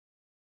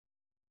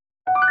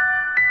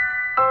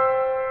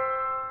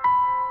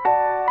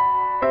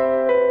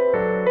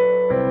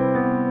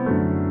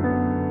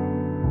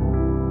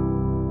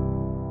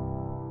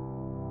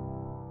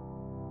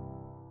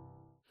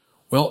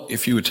Well,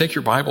 if you would take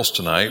your Bibles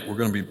tonight, we're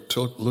going to be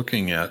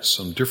looking at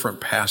some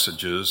different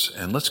passages,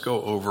 and let's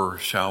go over,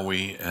 shall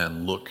we,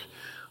 and look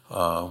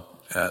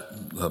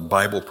at the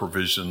Bible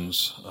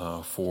provisions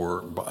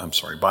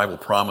Bible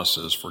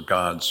promises for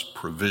God's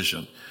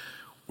provision.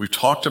 We've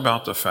talked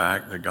about the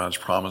fact that God's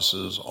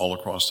promises all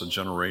across the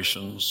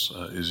generations,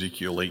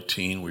 Ezekiel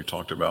 18, we've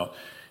talked about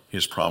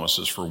his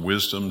promises for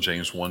wisdom,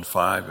 James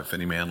 1:5, if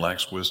any man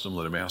lacks wisdom,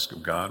 let him ask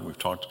of God. We've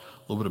talked a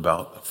little bit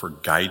about for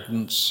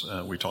guidance,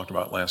 we talked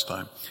about last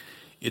time.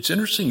 It's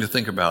interesting to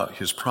think about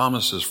his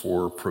promises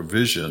for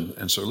provision,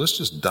 and so let's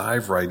just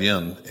dive right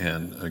in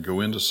and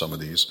go into some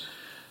of these.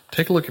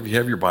 Take a look if you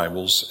have your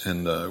Bibles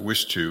and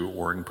wish to,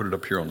 or I can put it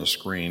up here on the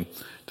screen.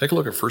 Take a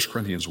look at 1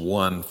 Corinthians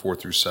 1, 4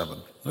 through 7.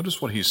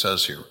 Notice what he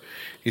says here.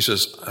 He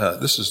says,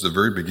 this is the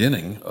very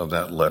beginning of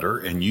that letter,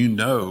 and you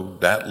know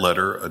that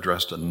letter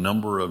addressed a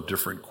number of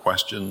different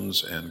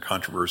questions and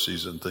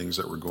controversies and things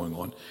that were going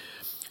on.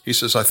 He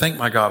says, I thank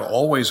my God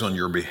always on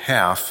your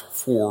behalf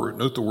for,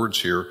 note the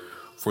words here,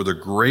 for the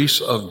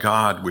grace of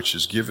God which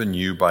is given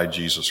you by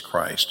Jesus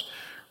Christ.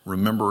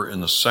 Remember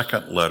in the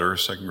second letter,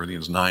 2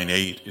 Corinthians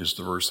 9:8 is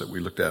the verse that we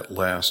looked at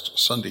last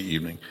Sunday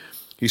evening.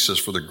 He says,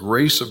 for the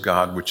grace of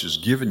God which is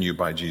given you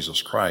by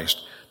Jesus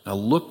Christ. Now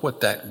look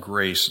what that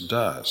grace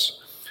does.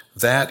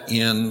 That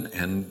in,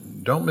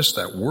 and don't miss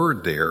that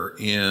word there,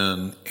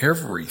 in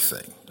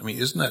everything. I mean,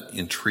 isn't that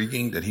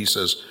intriguing that he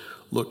says,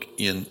 look,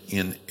 in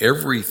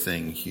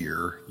everything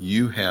here,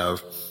 you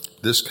have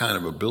this kind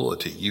of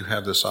ability. You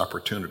have this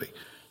opportunity.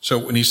 So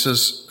when he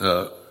says,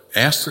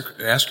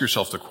 ask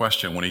yourself the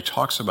question, when he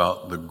talks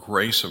about the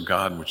grace of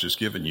God which is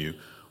given you,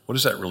 what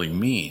does that really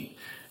mean?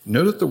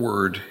 Note the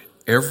word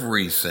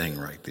everything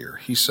right there.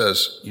 He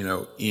says,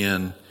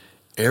 in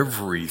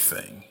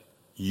everything,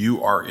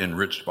 you are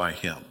enriched by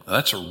him. Now,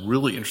 that's a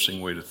really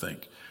interesting way to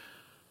think.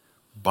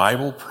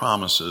 Bible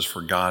promises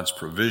for God's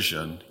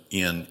provision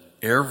in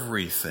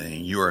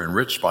everything, you are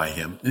enriched by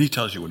him. And he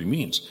tells you what he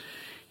means.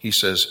 He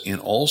says, in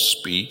all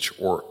speech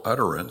or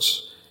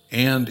utterance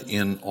and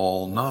in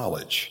all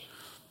knowledge.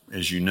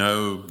 As you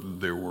know,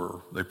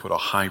 they put a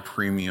high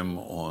premium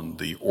on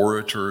the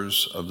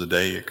orators of the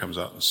day. It comes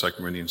out in 2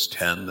 Corinthians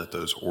 10 that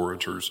those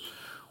orators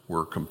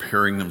were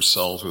comparing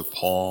themselves with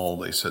Paul.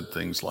 They said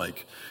things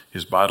like,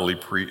 his bodily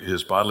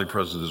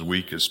presence is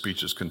weak, his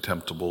speech is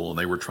contemptible, and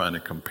they were trying to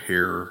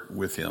compare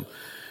with him.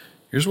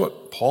 Here's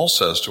what Paul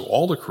says to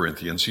all the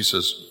Corinthians. He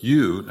says,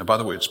 you, and by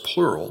the way, it's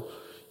plural,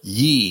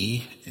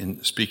 ye,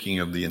 in speaking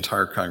of the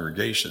entire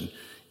congregation,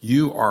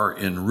 you are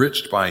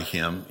enriched by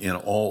him in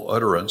all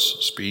utterance,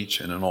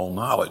 speech, and in all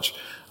knowledge.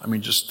 I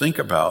mean, just think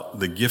about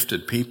the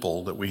gifted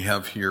people that we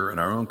have here in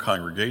our own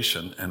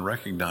congregation and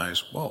recognize,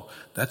 whoa,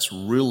 that's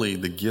really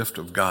the gift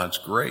of God's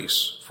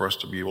grace for us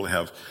to be able to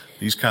have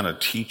these kind of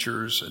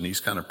teachers and these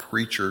kind of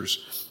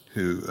preachers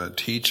who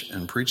teach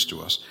and preach to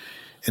us.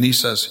 And he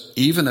says,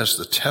 even as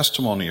the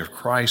testimony of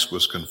Christ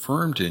was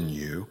confirmed in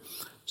you,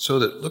 so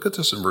that, look at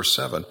this in verse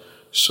 7,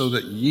 so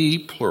that ye,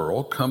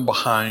 plural, come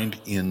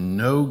behind in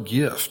no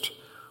gift,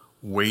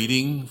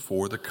 waiting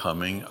for the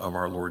coming of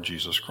our Lord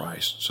Jesus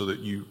Christ. So that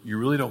you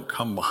really don't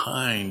come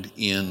behind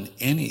in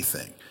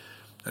anything.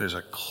 That is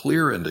a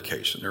clear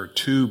indication. There are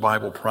two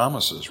Bible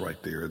promises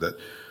right there that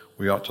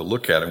we ought to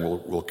look at, and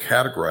we'll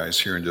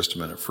categorize here in just a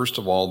minute. First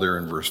of all, there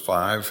in verse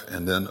 5,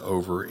 and then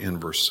over in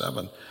verse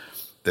 7,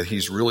 that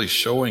he's really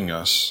showing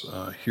us,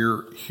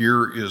 here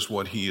is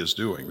what he is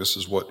doing. This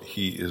is what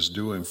he is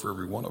doing for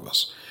every one of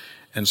us.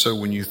 And so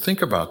when you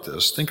think about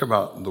this, think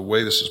about the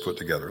way this is put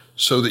together.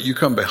 So that you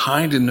come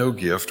behind in no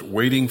gift,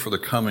 waiting for the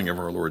coming of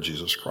our Lord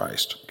Jesus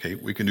Christ. Okay,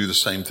 we can do the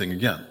same thing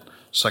again.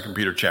 2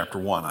 Peter chapter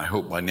 1. I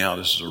hope by now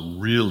this is a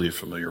really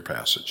familiar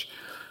passage.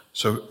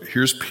 So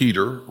here's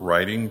Peter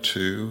writing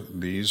to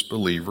these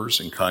believers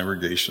in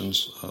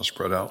congregations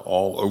spread out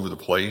all over the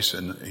place,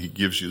 and he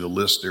gives you the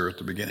list there at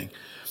the beginning.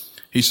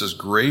 He says,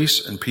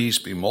 grace and peace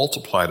be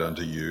multiplied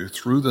unto you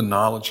through the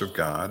knowledge of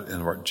God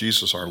and of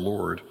Jesus our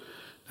Lord.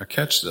 Now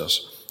catch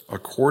this,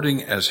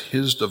 according as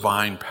his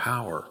divine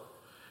power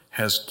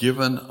has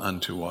given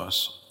unto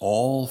us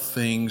all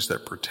things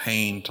that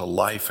pertain to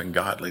life and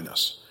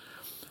godliness.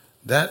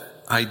 That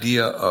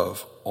idea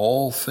of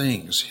all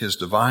things, his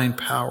divine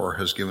power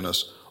has given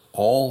us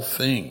all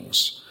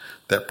things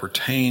that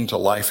pertain to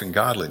life and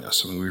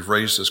godliness. I mean, we've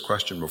raised this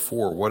question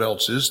before. What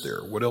else is there?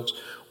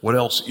 What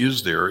else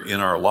is there in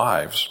our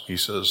lives? He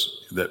says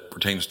that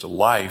pertains to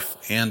life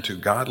and to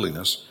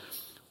godliness.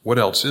 What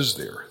else is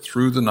there?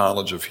 Through the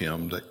knowledge of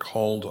him that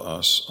called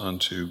us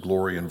unto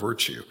glory and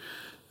virtue.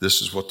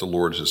 This is what the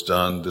Lord has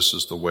done. This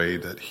is the way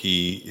that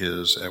he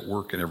is at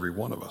work in every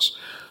one of us.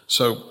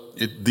 So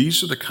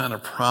these are the kind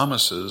of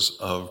promises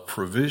of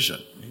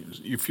provision.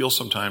 You feel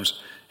sometimes,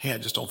 hey, I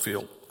don't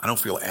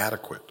feel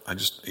adequate.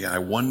 I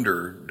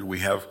wonder, do we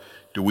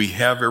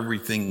have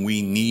everything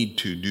we need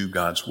to do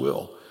God's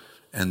will?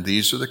 And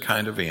these are the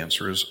kind of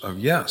answers of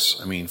yes.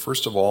 I mean,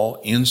 first of all,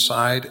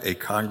 inside a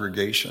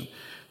congregation,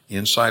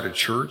 inside a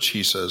church,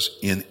 he says,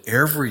 in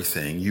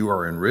everything you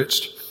are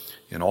enriched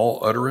in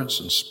all utterance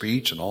and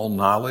speech and all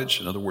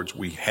knowledge. In other words,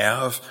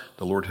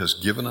 the Lord has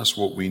given us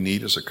what we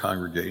need as a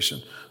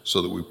congregation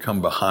so that we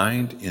come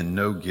behind in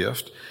no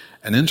gift.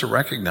 And then to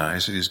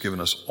recognize that he's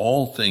given us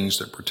all things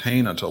that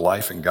pertain unto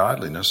life and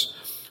godliness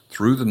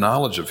through the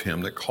knowledge of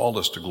him that called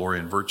us to glory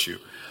and virtue.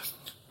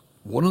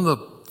 One of the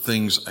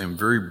things I'm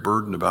very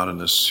burdened about in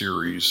this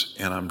series,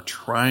 and I'm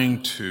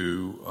trying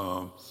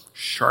to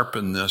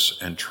sharpen this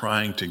and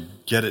trying to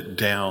get it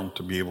down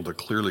to be able to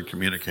clearly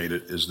communicate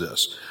it, is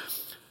this: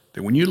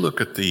 that when you look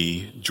at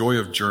the Joy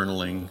of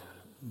Journaling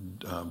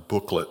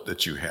booklet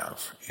that you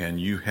have, and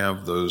you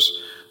have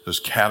those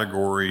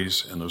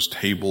categories and those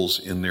tables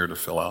in there to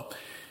fill out,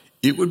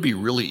 it would be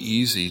really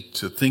easy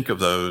to think of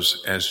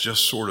those as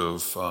just sort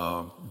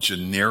of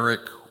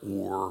generic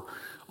or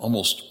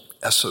almost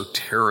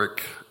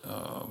esoteric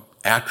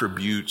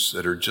attributes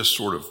that are just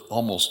sort of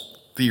almost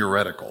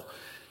theoretical.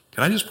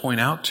 Can I just point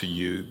out to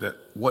you that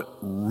what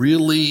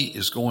really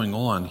is going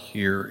on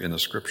here in the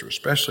Scripture,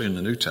 especially in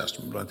the New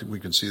Testament, but I think we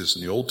can see this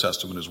in the Old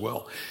Testament as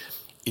well,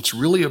 it's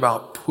really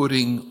about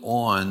putting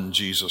on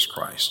Jesus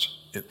Christ.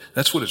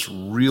 That's what it's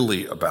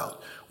really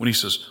about. When he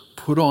says,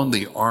 put on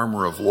the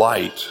armor of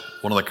light,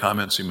 one of the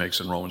comments he makes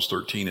in Romans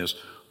 13 is,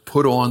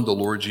 put on the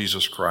Lord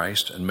Jesus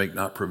Christ and make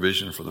not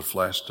provision for the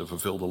flesh to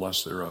fulfill the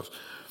lust thereof.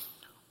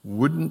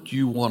 Wouldn't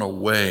you want a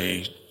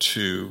way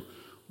to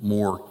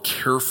more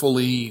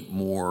carefully,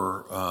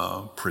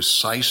 more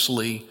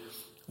precisely,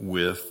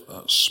 with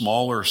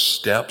smaller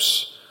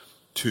steps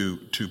to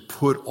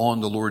put on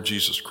the Lord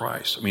Jesus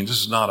Christ? I mean,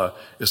 it's not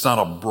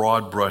a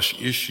broad brush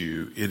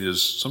issue.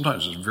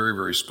 Sometimes it's very,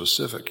 very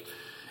specific.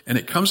 And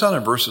it comes out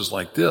in verses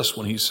like this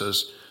when he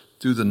says,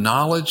 through the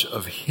knowledge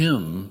of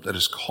him that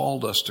has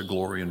called us to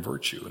glory and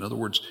virtue. In other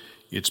words,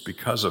 it's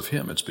because of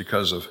him. It's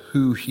because of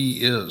who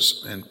he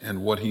is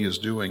and what he is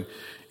doing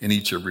in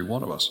each and every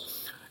one of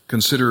us.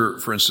 Consider,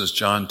 for instance,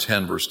 John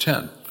 10, verse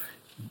 10.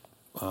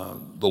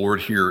 The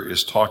Lord here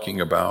is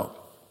talking about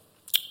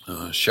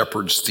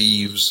shepherds,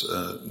 thieves,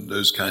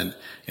 those kind,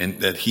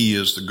 and that he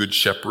is the good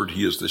shepherd.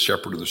 He is the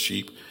shepherd of the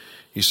sheep.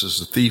 He says,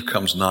 the thief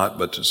comes not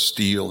but to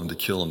steal and to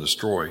kill and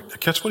destroy. Now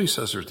catch what he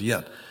says there at the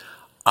end.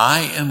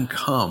 I am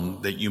come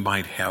that you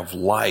might have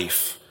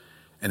life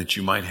and that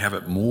you might have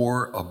it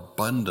more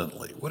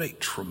abundantly. What a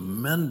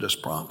tremendous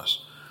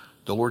promise.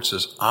 The Lord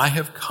says, I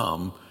have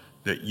come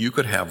that you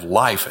could have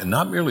life, and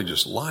not merely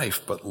just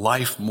life, but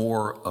life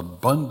more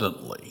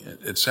abundantly.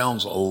 It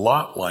sounds a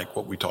lot like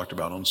what we talked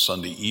about on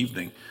Sunday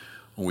evening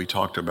when we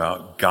talked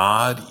about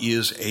God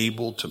is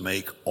able to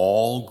make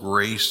all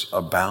grace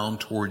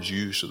abound towards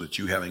you so that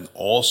you, having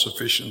all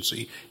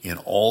sufficiency in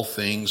all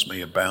things,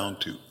 may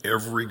abound to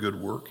every good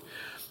work.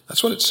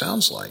 That's what it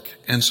sounds like.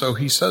 And so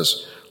he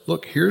says,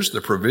 look, here's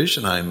the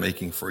provision I'm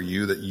making for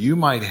you that you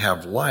might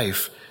have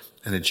life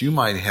and that you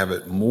might have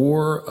it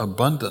more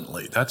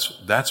abundantly.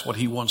 That's what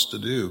he wants to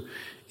do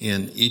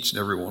in each and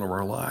every one of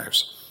our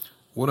lives.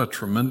 What a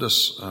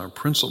tremendous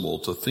principle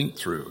to think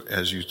through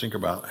as you think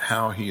about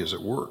how he is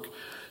at work.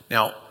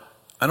 Now,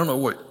 I don't know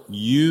what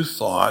you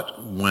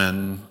thought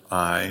when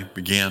I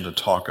began to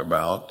talk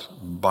about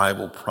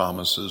Bible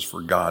promises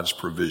for God's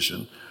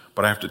provision,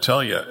 but I have to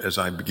tell you, as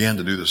I began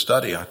to do the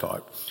study, I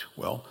thought,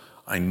 well,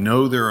 I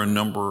know there are a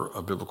number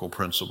of biblical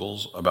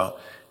principles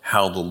about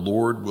how the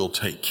Lord will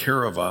take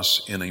care of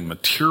us in a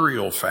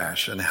material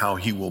fashion, how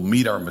he will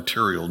meet our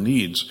material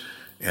needs.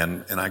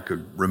 And I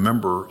could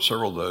remember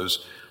several of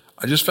those.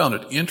 I just found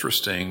it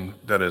interesting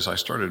that as I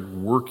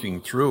started working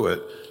through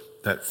it,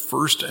 that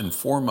first and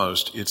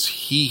foremost, it's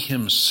he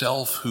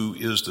himself who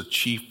is the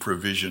chief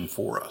provision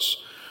for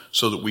us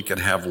so that we can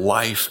have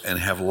life and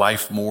have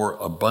life more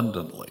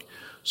abundantly,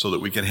 so that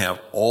we can have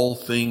all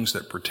things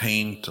that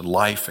pertain to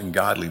life and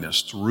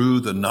godliness through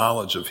the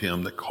knowledge of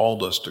him that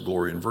called us to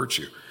glory and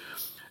virtue.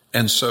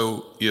 And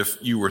so if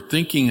you were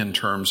thinking in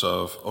terms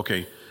of,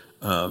 okay,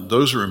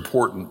 those are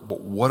important,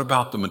 but what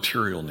about the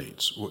material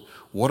needs?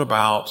 What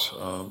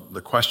about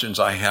the questions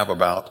I have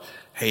about,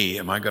 hey,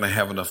 am I going to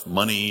have enough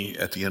money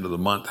at the end of the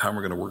month? How am I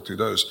going to work through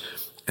those?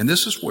 And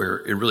this is where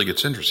it really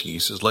gets interesting. He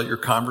says, let your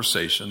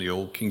conversation, the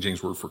old King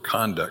James word for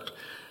conduct,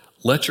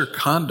 let your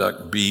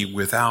conduct be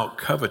without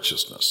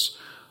covetousness.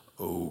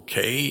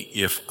 Okay,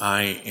 if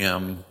I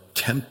am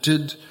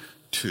tempted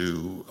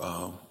to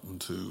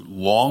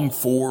long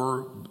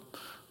for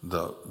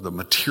the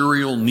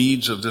material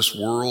needs of this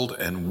world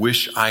and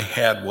wish I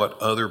had what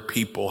other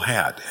people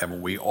had.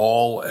 Haven't we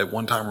all at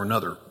one time or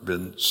another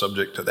been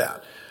subject to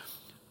that?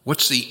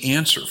 What's the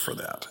answer for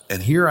that?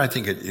 And here I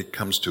think it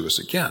comes to us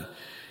again.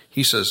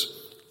 He says,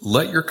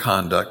 let your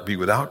conduct be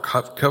without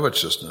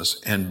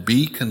covetousness and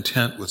be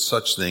content with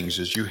such things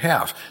as you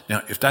have.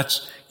 Now, if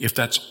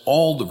that's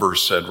all the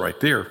verse said right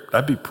there,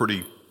 that'd be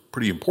pretty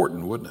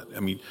important, wouldn't it? I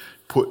mean,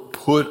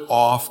 put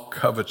off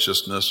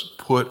covetousness,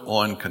 put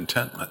on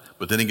contentment.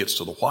 But then he gets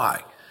to the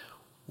why.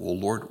 Well,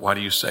 Lord, why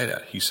do you say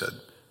that? He said,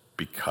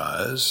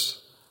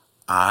 because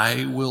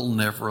I will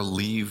never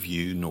leave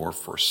you nor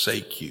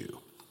forsake you.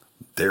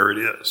 There it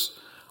is.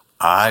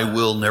 I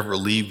will never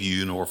leave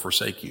you nor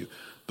forsake you.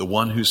 the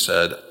one who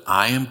said,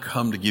 I am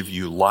come to give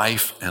you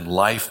life and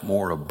life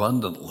more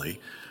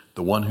abundantly,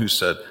 the one who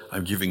said,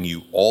 I'm giving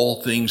you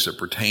all things that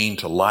pertain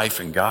to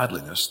life and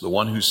godliness, the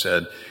one who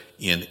said,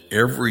 in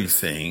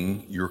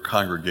everything your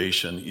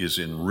congregation is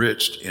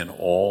enriched in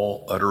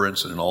all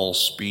utterance and in all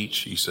speech.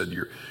 He said,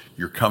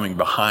 you're coming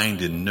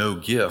behind in no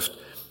gift.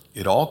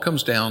 It all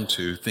comes down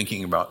to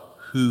thinking about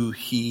who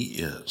he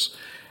is.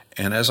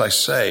 And as I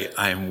say,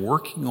 I am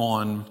working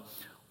on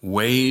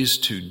ways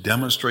to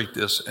demonstrate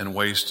this and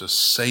ways to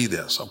say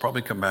this. I'll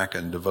probably come back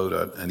and devote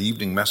an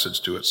evening message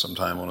to it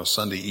sometime on a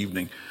Sunday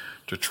evening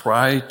to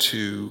try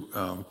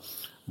to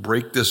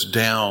break this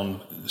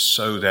down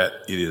so that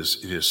it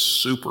is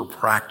super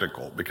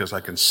practical, because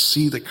I can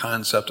see the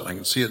concept and I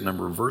can see it in a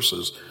number of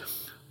verses.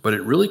 But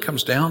it really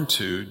comes down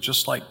to,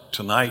 just like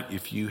tonight,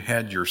 if you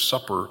had your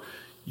supper,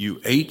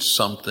 you ate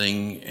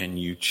something and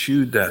you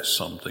chewed that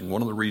something.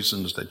 One of the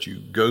reasons that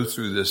you go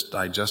through this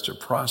digestive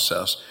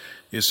process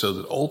is so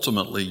that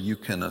ultimately you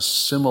can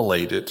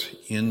assimilate it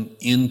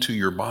into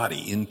your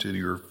body, into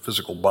your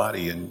physical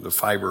body and the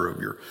fiber of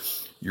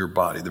your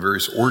body, the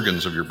various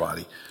organs of your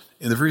body.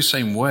 In the very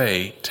same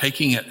way,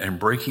 taking it and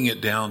breaking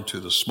it down to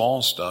the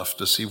small stuff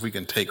to see if we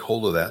can take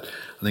hold of that,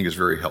 I think is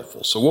very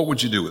helpful. So what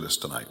would you do with this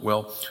tonight?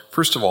 Well,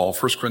 first of all,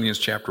 1 Corinthians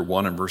chapter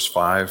 1 and verse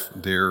 5,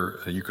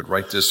 there you could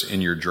write this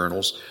in your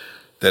journals,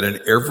 that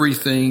in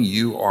everything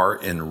you are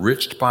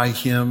enriched by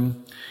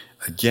him,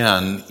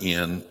 again,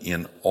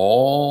 in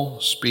all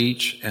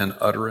speech and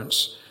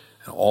utterance,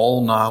 and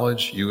all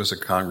knowledge, you as a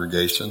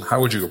congregation. How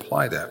would you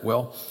apply that?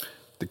 Well,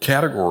 the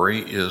category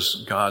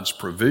is God's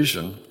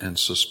provision, and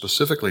so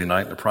specifically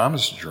tonight in the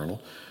Promise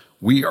Journal,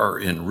 we are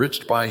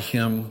enriched by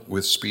him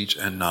with speech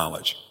and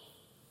knowledge.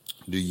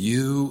 Do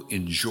you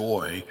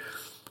enjoy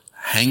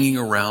hanging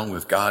around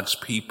with God's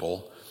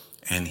people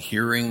and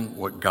hearing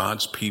what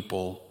God's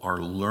people are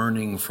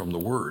learning from the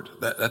Word?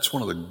 That's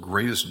one of the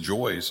greatest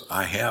joys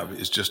I have,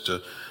 is just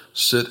to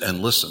sit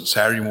and listen.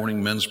 Saturday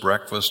morning men's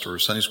breakfast or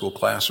Sunday school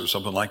class or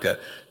something like that,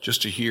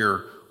 just to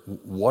hear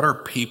what are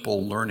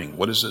people learning?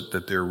 What is it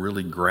that they're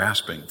really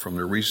grasping from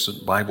their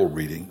recent Bible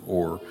reading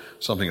or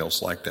something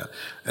else like that?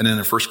 And then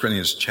in 1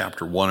 Corinthians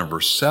chapter 1 and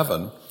verse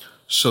 7,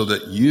 so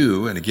that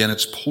you, and again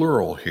it's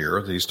plural here,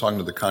 that he's talking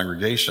to the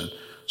congregation,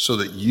 so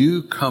that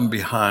you come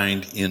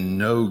behind in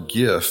no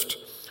gift,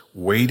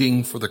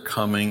 waiting for the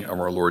coming of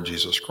our Lord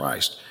Jesus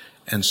Christ.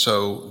 And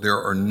so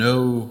there are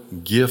no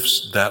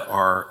gifts that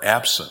are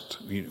absent.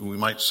 We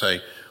might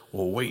say,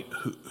 well, wait,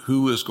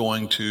 who is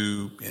going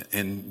to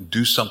and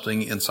do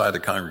something inside the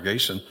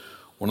congregation?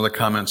 One of the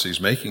comments he's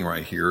making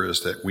right here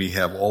is that we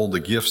have all the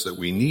gifts that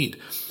we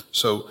need.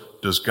 So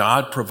does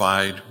God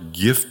provide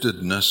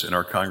giftedness in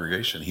our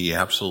congregation? He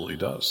absolutely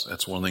does.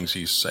 That's one of the things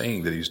he's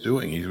saying that he's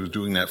doing. He was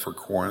doing that for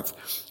Corinth.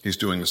 He's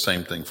doing the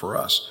same thing for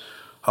us.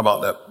 How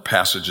about that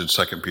passage in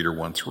 2 Peter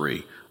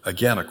 1:3?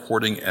 Again,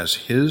 according as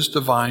his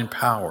divine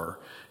power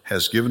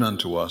has given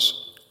unto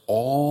us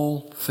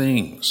all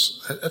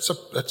things.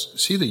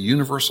 See the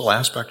universal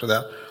aspect of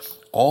that?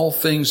 All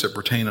things that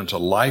pertain unto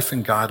life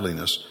and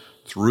godliness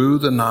through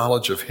the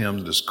knowledge of him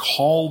that has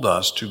called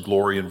us to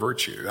glory and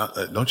virtue.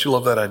 Don't you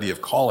love that idea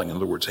of calling? In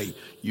other words, hey,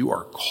 you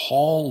are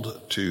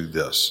called to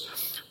this.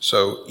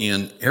 So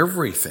in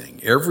everything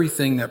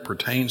that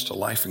pertains to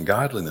life and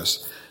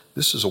godliness,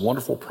 this is a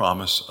wonderful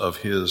promise of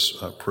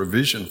his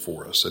provision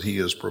for us, that he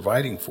is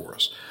providing for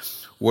us.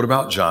 What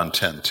about John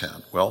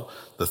 10:10? Well,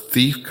 the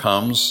thief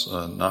comes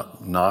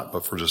not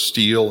but for to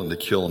steal and to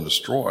kill and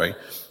destroy.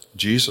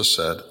 Jesus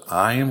said,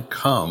 I am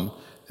come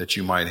that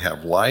you might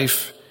have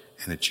life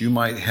and that you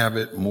might have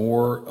it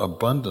more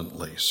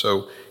abundantly.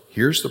 So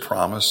here's the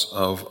promise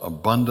of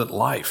abundant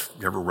life.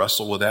 You ever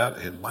wrestle with that?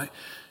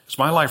 Is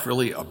my life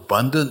really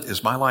abundant?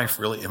 Is my life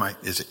really,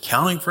 is it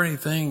counting for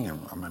anything?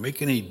 Am I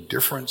making any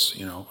difference?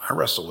 I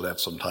wrestle with that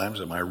sometimes.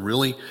 Am I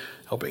really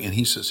helping? And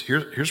he says,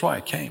 here's why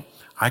I came.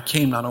 I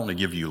came not only to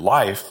give you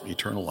life,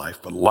 eternal life,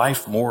 but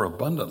life more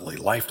abundantly,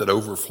 life that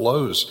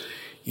overflows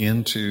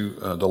into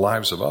the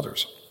lives of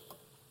others.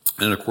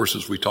 And of course,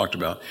 as we talked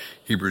about,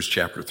 Hebrews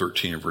chapter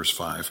 13 and verse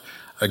 5,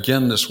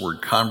 again, this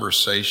word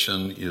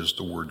conversation is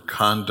the word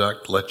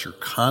conduct. Let your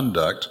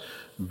conduct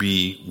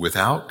be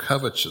without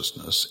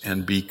covetousness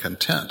and be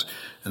content.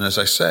 And as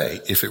I say,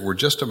 if it were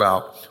just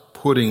about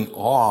putting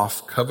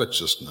off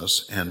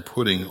covetousness and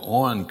putting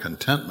on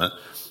contentment,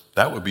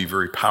 that would be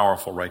very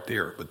powerful right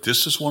there. But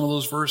this is one of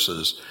those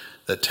verses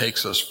that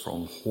takes us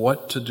from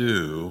what to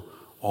do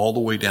all the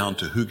way down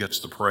to who gets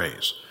the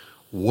praise.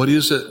 What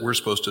is it we're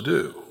supposed to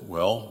do?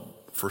 Well,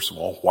 first of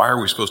all, why are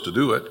we supposed to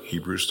do it?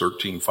 Hebrews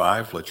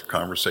 13:5, let your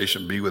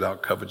conversation be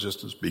without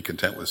covetousness, be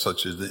content with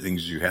such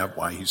things as you have.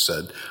 Why he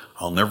said,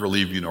 I'll never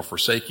leave you nor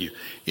forsake you.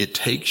 It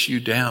takes you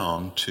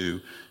down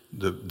to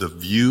the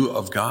view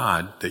of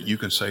God that you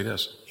can say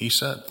this. He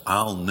said,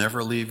 I'll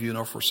never leave you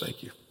nor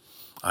forsake you.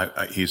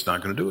 He's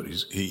not going to do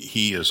it.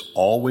 He is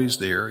always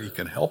there. He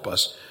can help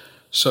us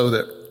so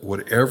that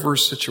whatever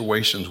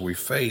situations we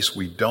face,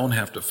 we don't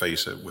have to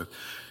face it with,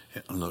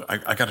 look,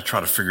 I got to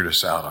try to figure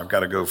this out. I've got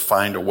to go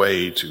find a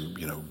way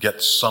to,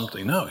 get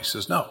something. No, he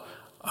says, no,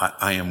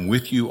 I am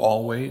with you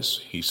always.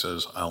 He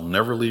says, I'll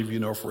never leave you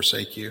nor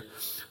forsake you.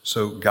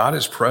 So God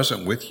is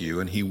present with you,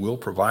 and he will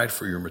provide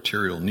for your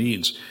material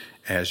needs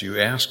as you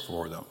ask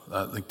for them.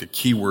 I think the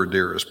key word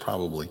there is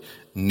probably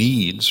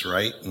needs,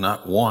 right?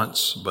 Not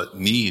wants, but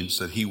needs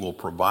that he will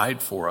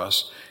provide for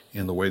us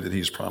in the way that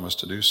he's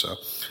promised to do so.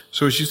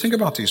 So as you think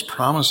about these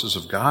promises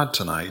of God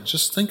tonight,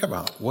 just think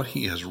about what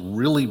he has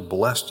really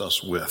blessed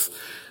us with.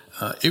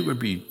 It would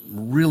be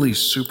really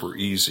super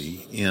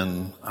easy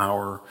in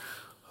our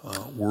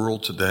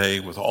world today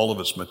with all of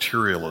its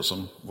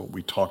materialism, what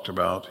we talked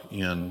about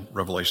in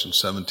Revelation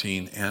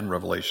 17 and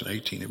Revelation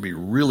 18. It'd be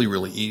really,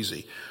 really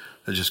easy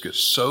to just get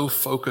so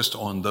focused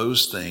on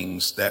those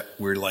things that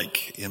we're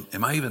like,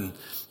 am I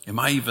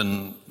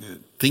even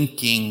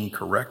thinking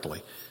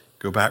correctly?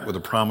 Go back with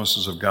the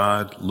promises of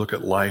God, look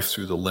at life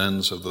through the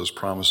lens of those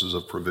promises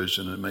of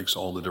provision, and it makes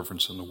all the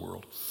difference in the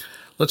world.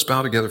 Let's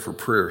bow together for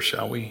prayer,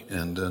 shall we?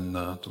 And then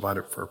divide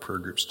it for our prayer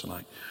groups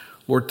tonight.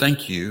 Lord,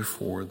 thank you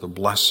for the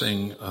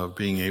blessing of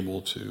being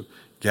able to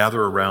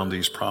gather around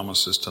these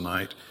promises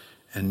tonight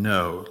and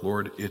know,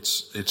 Lord,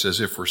 it's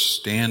as if we're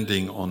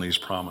standing on these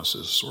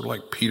promises, sort of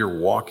like Peter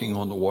walking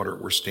on the water.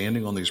 We're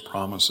standing on these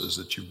promises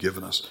that you've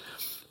given us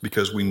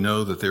because we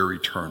know that they're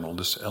eternal.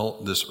 This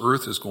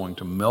earth is going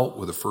to melt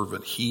with a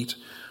fervent heat.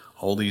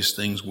 All these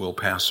things will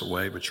pass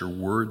away, but your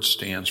word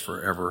stands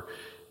forever.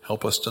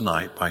 Help us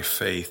tonight by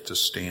faith to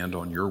stand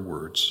on your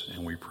words,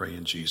 and we pray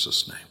in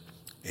Jesus' name.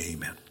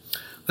 Amen.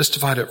 Let's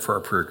divide up for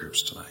our prayer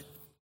groups tonight.